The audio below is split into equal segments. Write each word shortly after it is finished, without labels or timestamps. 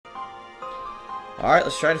Alright,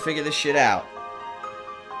 let's try to figure this shit out.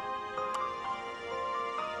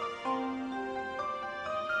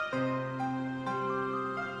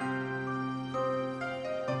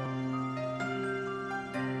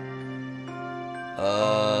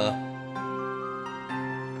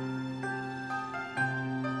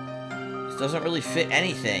 This doesn't really fit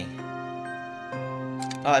anything.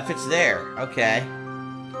 Oh, it fits there. Okay.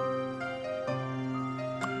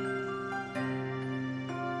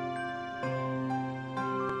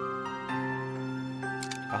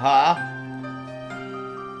 Aha.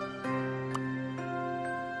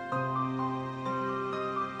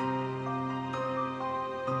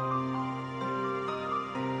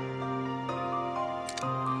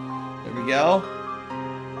 There we go.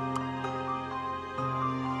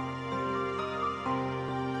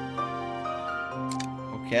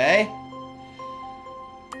 Okay.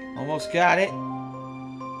 Almost got it.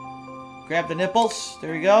 Grab the nipples.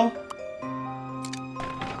 There we go.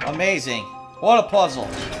 Amazing. What a puzzle.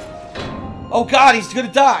 Oh god, he's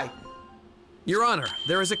gonna die. Your Honor,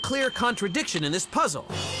 there is a clear contradiction in this puzzle.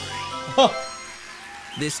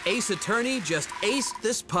 This ace attorney just aced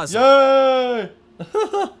this puzzle. Yay!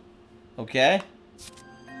 Okay.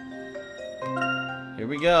 Here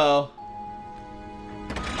we go.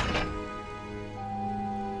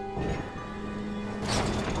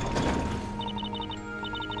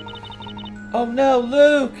 Oh no,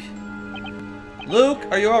 Luke! Luke,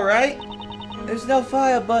 are you alright? There's no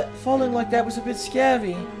fire, but falling like that was a bit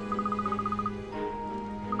scary.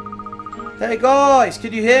 Hey guys,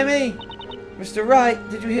 can you hear me? Mr. Wright,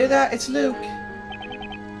 did you hear that? It's Luke.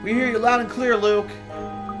 We hear you loud and clear, Luke.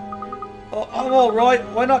 Oh, I'm alright.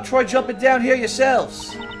 Why not try jumping down here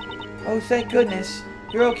yourselves? Oh, thank goodness.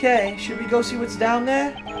 You're okay. Should we go see what's down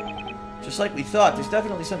there? Just like we thought, there's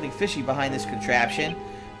definitely something fishy behind this contraption.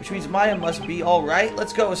 Which means Maya must be alright.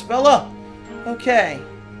 Let's go, Espella. Okay.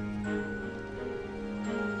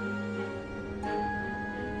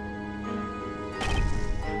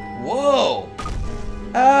 Whoa!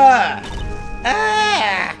 Ah!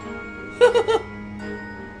 Ah!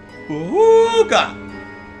 Ooga!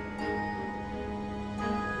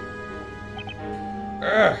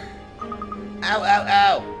 Urgh. Ow, ow,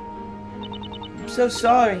 ow! I'm so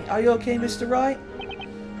sorry. Are you okay, Mr. Wright?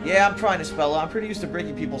 Yeah, I'm trying to spell it. I'm pretty used to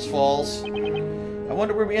breaking people's falls. I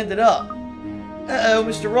wonder where we ended up. Uh-oh,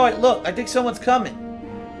 Mr. Wright, look. I think someone's coming.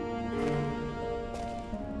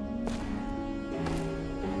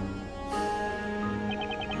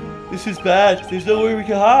 This is bad. There's nowhere we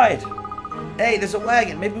can hide. Hey, there's a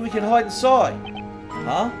wagon. Maybe we can hide inside.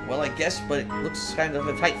 Huh? Well, I guess, but it looks kind of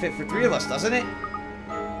a tight fit for three of us, doesn't it?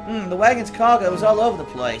 The wagon's cargo is all over the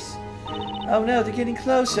place. Oh no, they're getting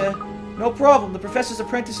closer. No problem. The professor's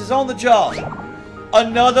apprentice is on the job.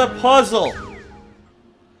 Another puzzle.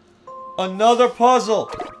 Another puzzle.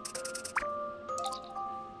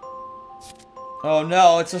 Oh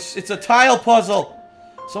no, it's a tile puzzle.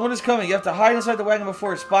 Someone is coming. You have to hide inside the wagon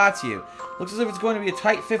before it spots you. Looks as if it's going to be a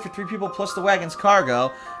tight fit for 3 people plus the wagon's cargo.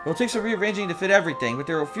 It will take some rearranging to fit everything, but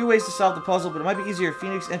there are a few ways to solve the puzzle, but it might be easier if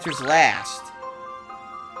Phoenix enters last.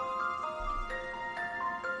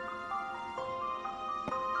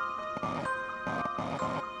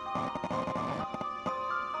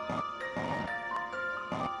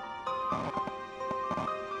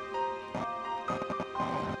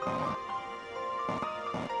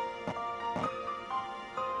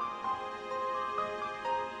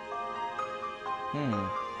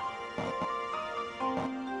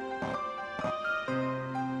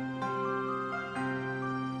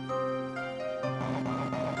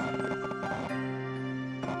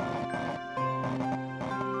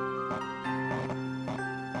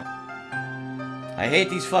 I hate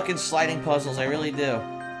these fucking sliding puzzles, I really do.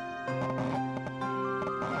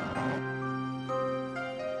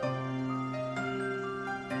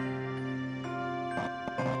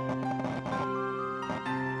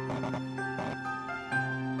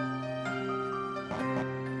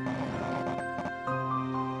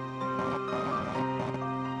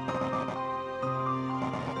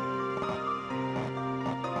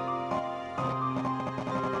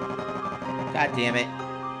 God damn it.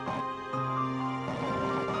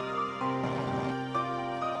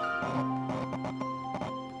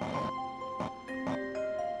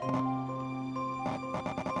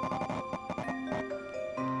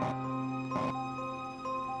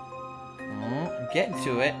 I'm getting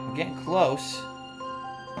to it. I'm getting close.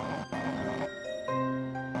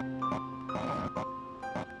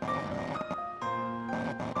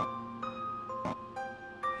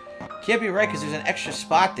 Can't be right because there's an extra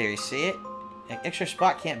spot there. You see it? An extra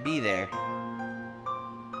spot can't be there.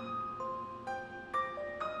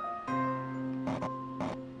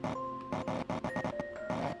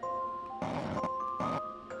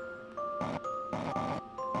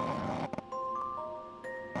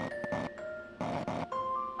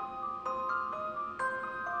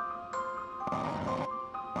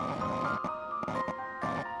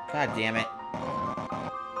 God damn it.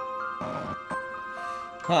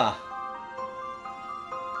 Huh.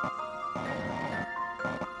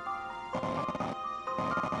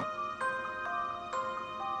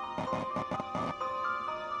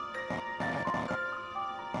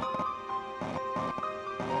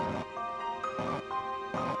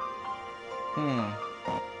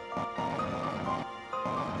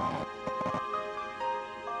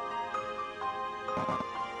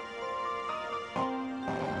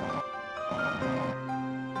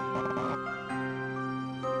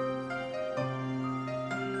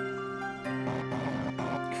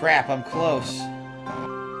 Crap, I'm close.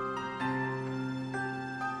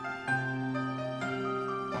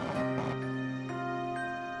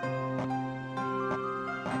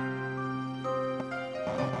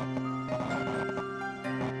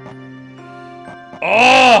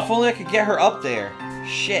 Oh, if only I could get her up there.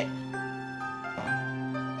 Shit.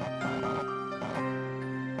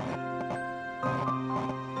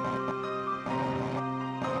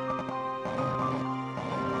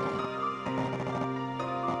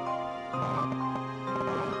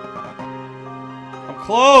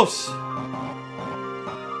 Close!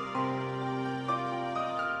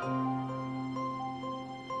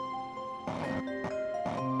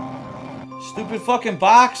 Stupid fucking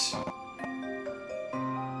box!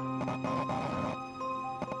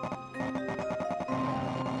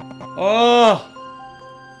 Oh!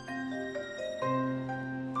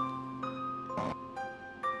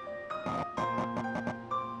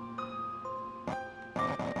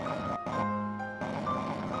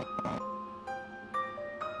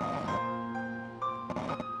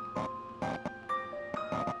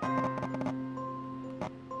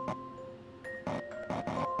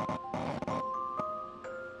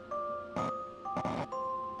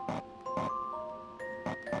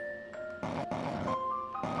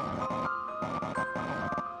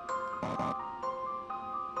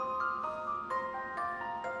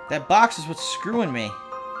 That box is what's screwing me.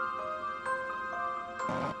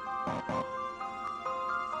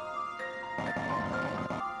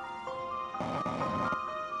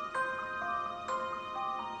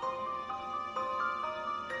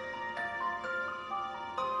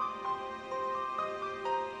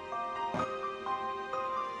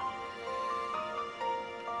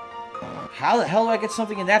 How the hell do I get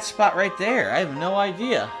something in that spot right there? I have no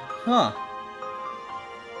idea. Huh.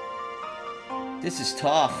 This is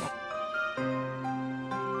tough.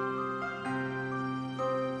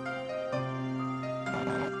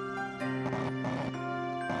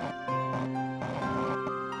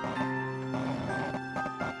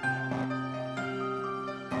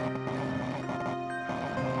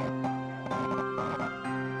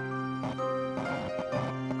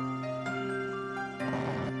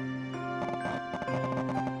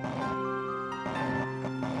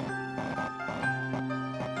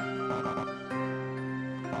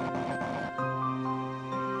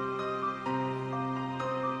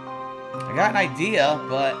 I got an idea,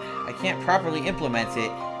 but I can't properly implement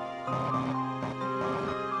it.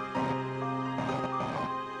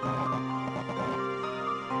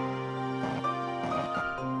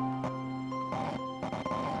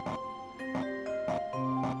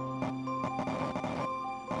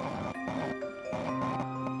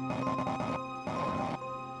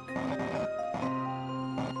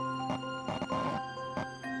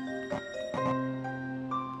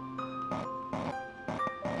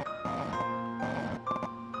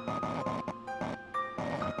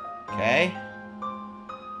 Okay.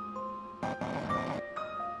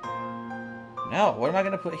 No, what am I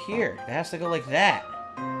going to put here? It has to go like that.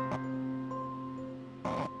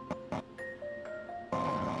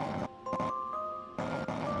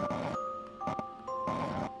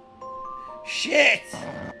 Shit!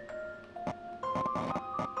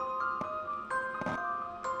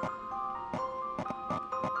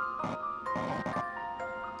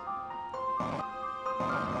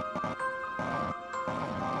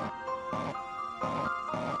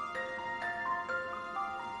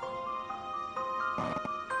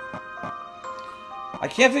 I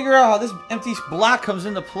can't figure out how this empty block comes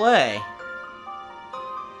into play.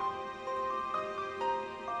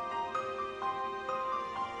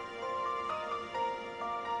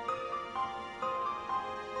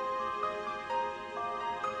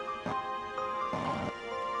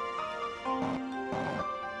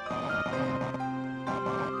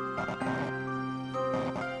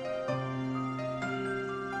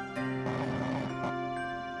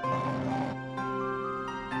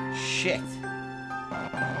 Shit.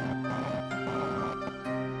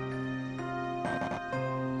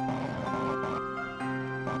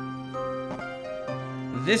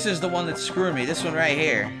 This is the one that's screwing me. This one right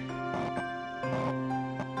here.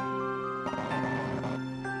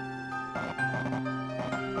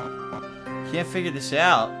 Can't figure this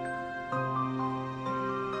out.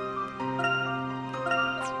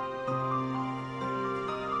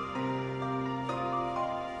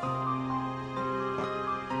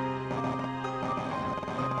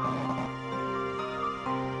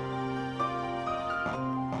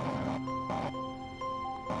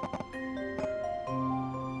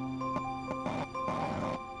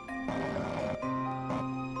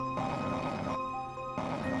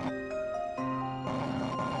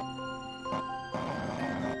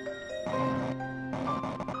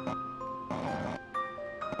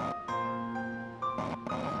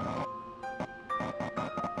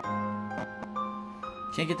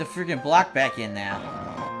 Can't get the freaking block back in now.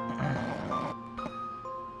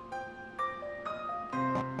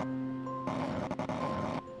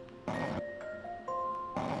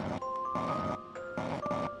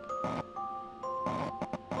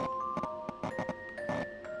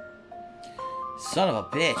 Son of a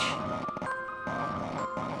bitch.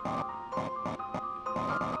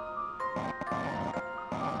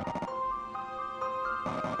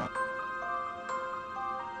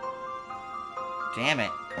 Damn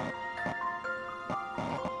it.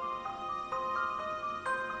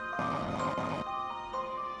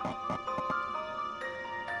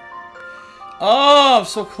 Oh, I'm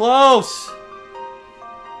so close.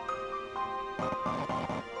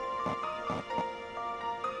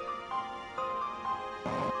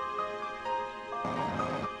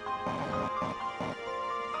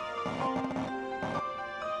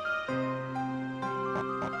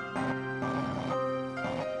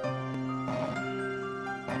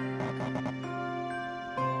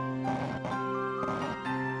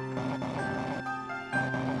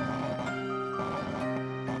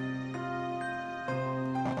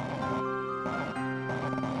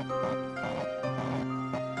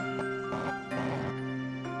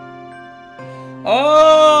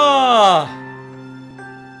 Oh!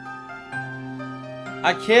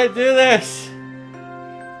 I can't do this.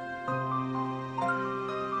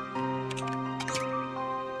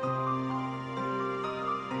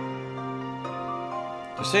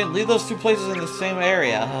 They're saying leave those two places in the same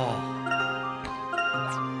area. Oh.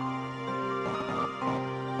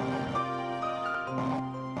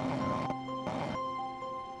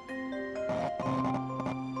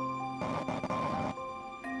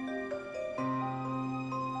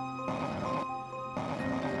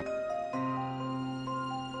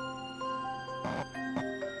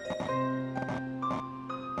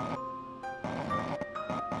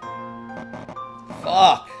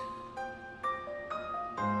 Fuck.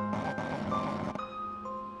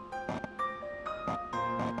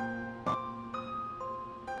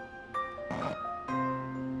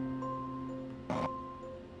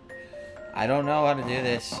 I don't know how to do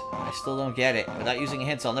this. I still don't get it. Without using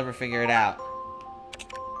hints, I'll never figure it out.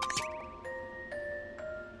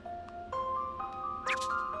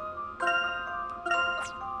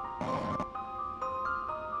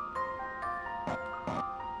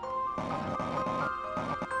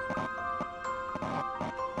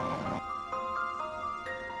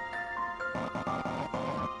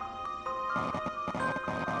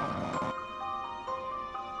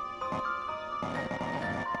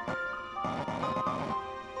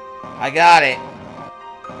 I got it.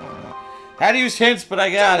 How to use hints, but I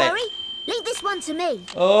got it. Don't worry. Leave this one to me.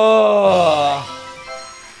 Oh.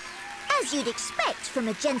 As you'd expect from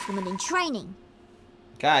a gentleman in training.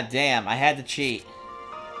 God damn, I had to cheat.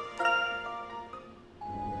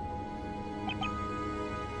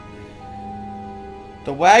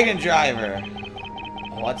 The wagon driver.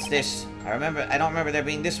 What's this? I don't remember there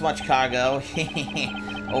being this much cargo.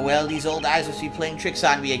 Oh well, these old eyes must be playing tricks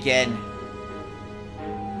on me again.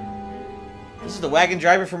 This is the wagon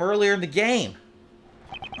driver from earlier in the game.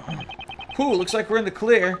 Whew, looks like we're in the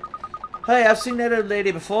clear. Hey, I've seen that old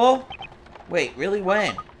lady before. Wait, really?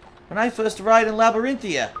 When? When I first arrived in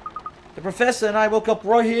Labyrinthia. The professor and I woke up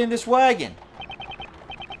right here in this wagon.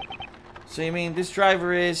 So you mean this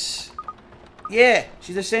driver is... Yeah,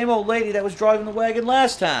 she's the same old lady that was driving the wagon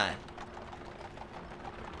last time.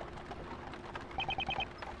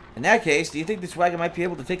 In that case, do you think this wagon might be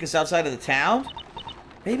able to take us outside of the town?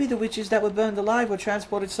 Maybe the witches that were burned alive were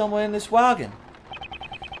transported somewhere in this wagon.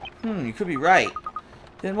 You could be right.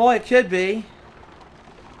 Then why it could be...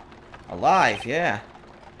 alive, yeah.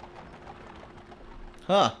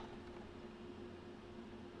 Huh.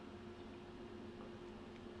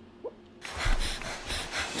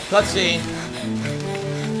 Cutscene.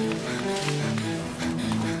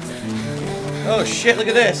 Oh shit, look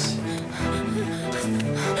at this.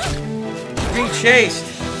 Being chased.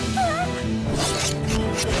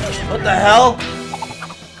 What the hell?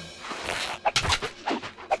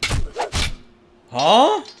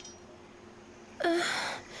 Huh?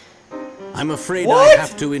 I'm afraid What? I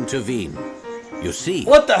have to intervene. You see,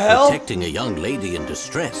 What the hell? protecting a young lady in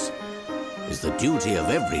distress is the duty of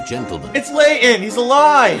every gentleman. It's Layton! He's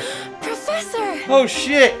alive! Professor! Oh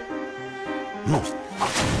shit!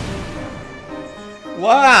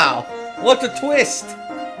 Wow! What a twist!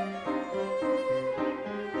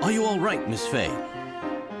 Are you all right, Miss Fay?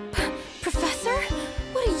 Professor?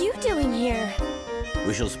 What are you doing here?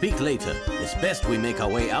 We shall speak later. It's best we make our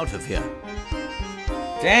way out of here.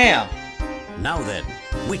 Damn! Now then,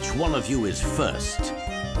 which one of you is first?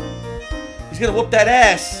 He's gonna whoop that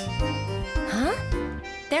ass! Huh?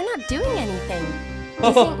 They're not doing anything. Do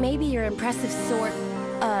you think maybe your impressive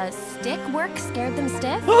stick work scared them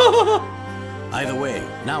stiff? Either way,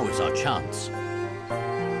 now is our chance.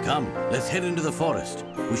 Come, let's head into the forest.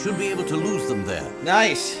 We should be able to lose them there.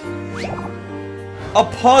 Nice! A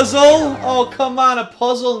puzzle? Oh, come on, a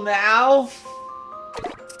puzzle now?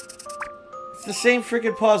 It's the same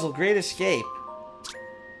freaking puzzle. Great escape.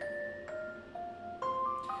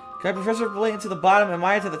 Guide Professor Layton to the bottom and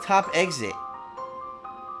Maya to the top exit.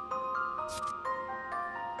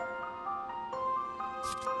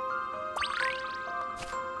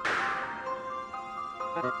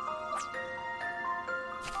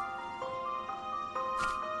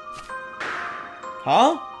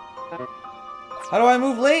 Huh? How do I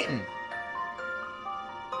move Layton?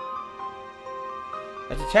 I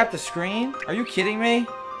have to tap the screen? Are you kidding me?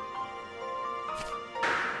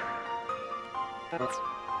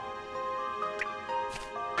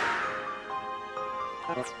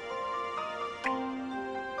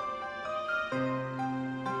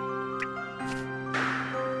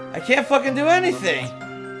 I can't fucking do anything.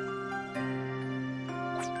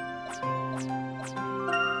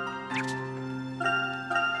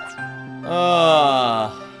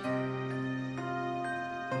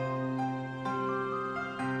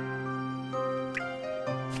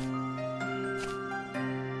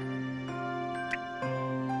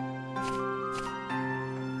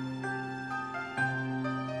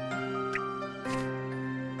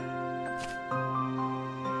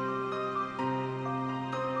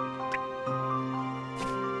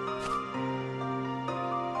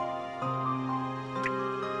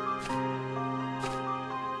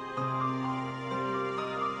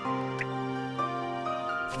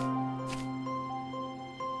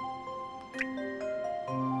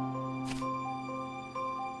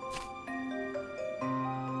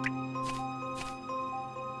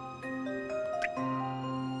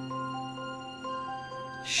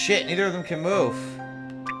 Shit, neither of them can move.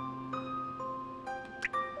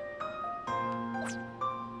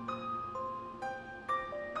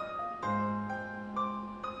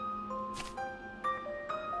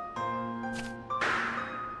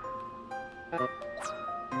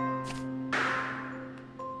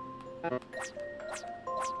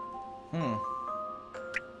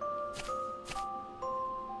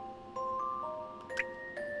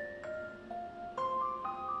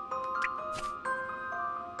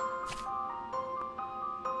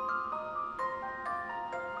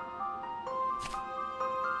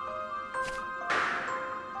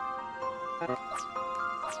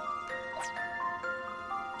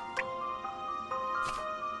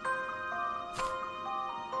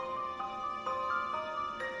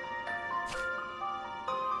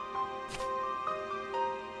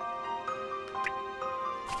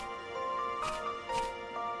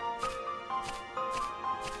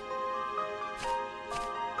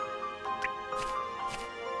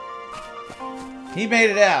 He made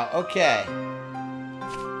it out. Okay.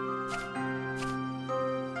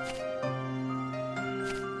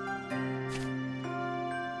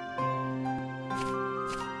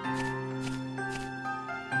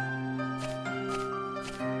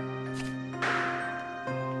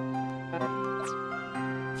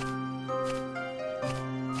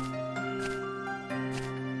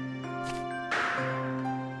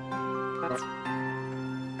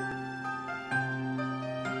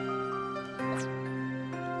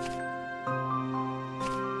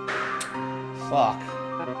 Fuck.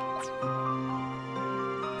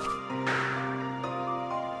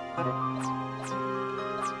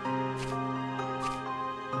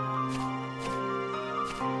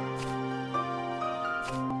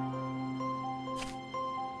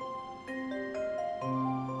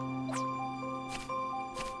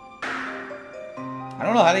 I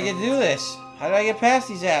don't know how to get to do this. How did I get past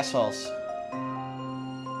these assholes?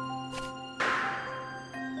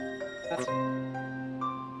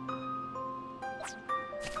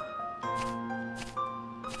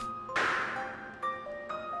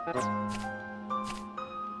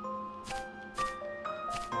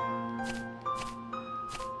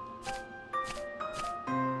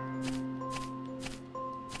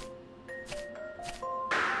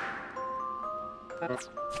 I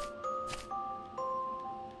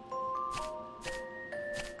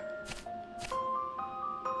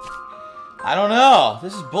don't know.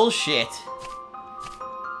 This is bullshit.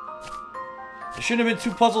 There shouldn't have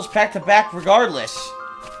been 2 puzzles back to back regardless.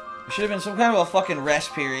 There should have been some kind of a fucking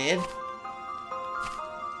rest period.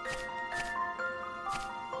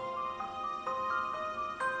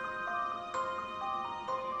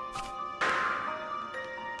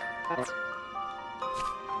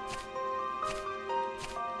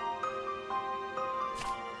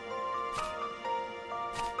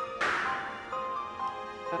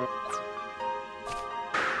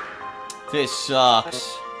 This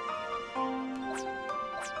sucks.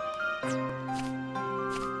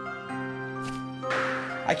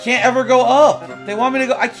 I can't ever go up. They want me to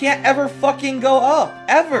go. I can't ever fucking go up.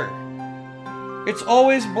 Ever. It's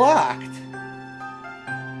always blocked.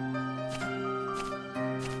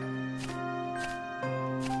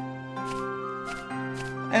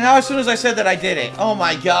 And now as soon as I said that, I did it. Oh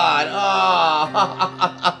my god.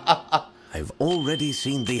 Oh. I've already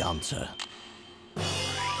seen the answer.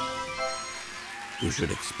 You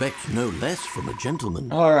should expect no less from a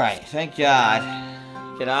gentleman. Alright, thank God.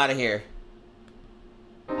 Get out of here.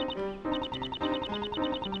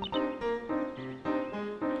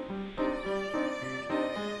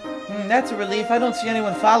 That's a relief. I don't see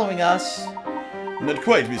anyone following us. Not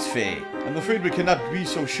quite, Miss Fay. I'm afraid we cannot be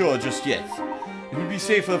so sure just yet. It would be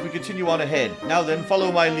safer if we continue on ahead. Now then,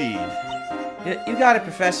 follow my lead. You got it,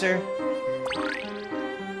 Professor.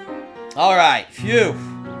 Alright, phew.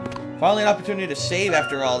 Finally an opportunity to save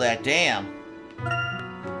after all that, damn.